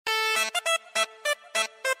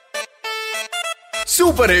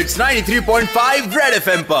Super hits 93.5 red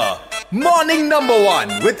FM पर morning number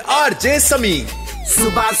 1 with RJ Sameer.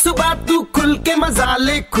 सुबह सुबह तू खुल के मजा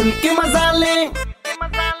ले, खुल के मजा ले,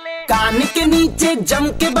 कान के नीचे जम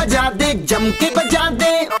के बजा दे, जम के बजा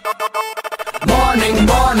दे। Morning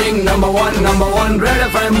morning number one red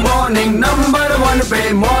FM, morning number 1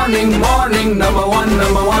 पे, morning morning number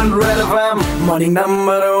 1 red FM, morning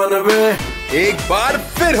number 1 पे। एक बार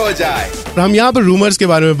फिर हो जाए। हम यहाँ पर रूमर्स के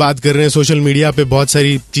बारे में बात कर रहे हैं। सोशल मीडिया पे बहुत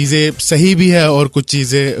सारी चीजें सही भी है और कुछ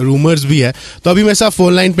चीजें रूमर्स भी है। तो अभी मेरे साथ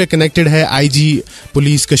फोन लाइन पे कनेक्टेड है आईजी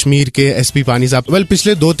पुलिस कश्मीर के एसपी पानी साहब।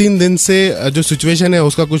 पिछले 2-3 दिन से जो सिचुएशन है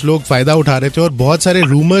उसका कुछ लोग फायदा उठा रहे थे और बहुत सारे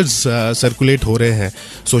रूमर्स सर्कुलेट हो रहे हैं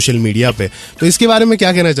सोशल मीडिया पे। तो इसके बारे में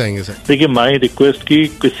क्या कहना चाहेंगे सर? देखिए, माई रिक्वेस्ट की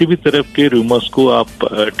किसी भी तरफ के रूमर्स को आप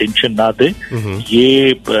टेंशन ना दे।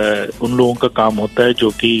 ये उन लोगों का काम होता है जो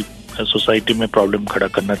कि सोसाइटी में प्रॉब्लम खड़ा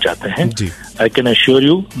करना चाहते हैं। I can assure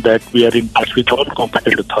you that we are in touch with all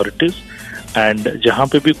competent authorities and जहां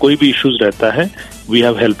पे भी कोई भी इश्यूज रहता है वी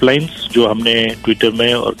हैव हेल्पलाइंस जो हमने ट्विटर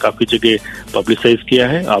में और काफी जगह पब्लिसाइज किया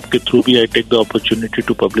है। आपके थ्रू भी I take the opportunity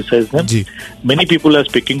to publicise them. Many people are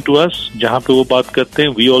speaking to us, जहां पे वो बात करते हैं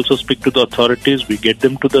we also speak to the authorities, we get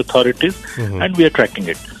them to the authorities and we are trekking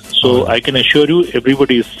it. So I can assure you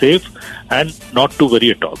everybody is safe and not to worry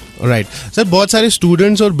at all. Right. Sir, बहुत सारे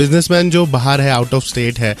students और businessman जो बाहर है, out of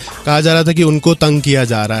state है, कहा जा रहा था कि उनको तंग किया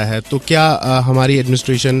जा रहा है। तो क्या हमारी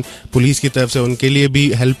एडमिनिस्ट्रेशन पुलिस की तरफ से उनके लिए भी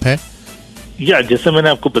हेल्प है? या जैसे मैंने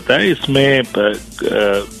आपको बताया, इसमें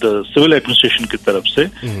सिविल एडमिनिस्ट्रेशन की तरफ से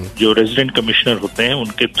जो रेजिडेंट कमिश्नर होते हैं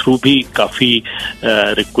उनके थ्रू भी काफी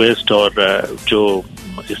रिक्वेस्ट और जो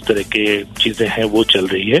इस तरह के चीजें हैं वो चल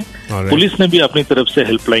रही है। पुलिस ने भी अपनी तरफ से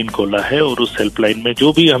हेल्पलाइन खोला है और उस हेल्पलाइन में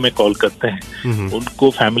जो भी हमें कॉल करते हैं उनको,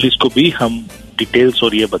 फैमिलीज को भी हम डिटेल्स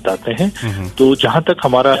और ये बताते हैं। तो जहां तक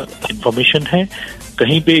हमारा इंफॉर्मेशन है,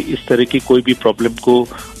 कहीं पे इस तरह की कोई भी प्रॉब्लम को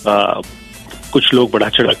कुछ लोग बढ़ा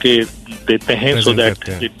चढ़ा के देते हैं so that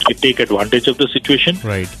it take advantage of the situation.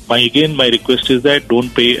 My request is that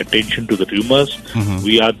don't pay attention to the rumors.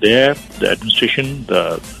 We are there, the administration,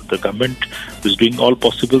 the government is doing all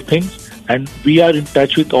possible things, and we are in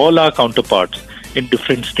touch with all our counterparts in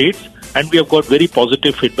different states, and we have got very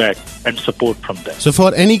positive feedback and support from them. So for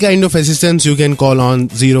any kind of assistance you can call on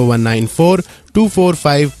 0194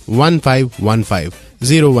 245 1515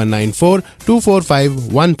 0194 245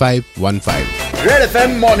 1515। Red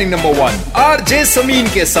FM morning number 1 RJ Sameen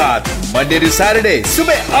के साथ Monday to Saturday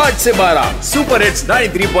सुबह 8 से 12 super hits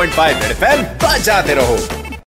 93.5 red FM बजाते रहो।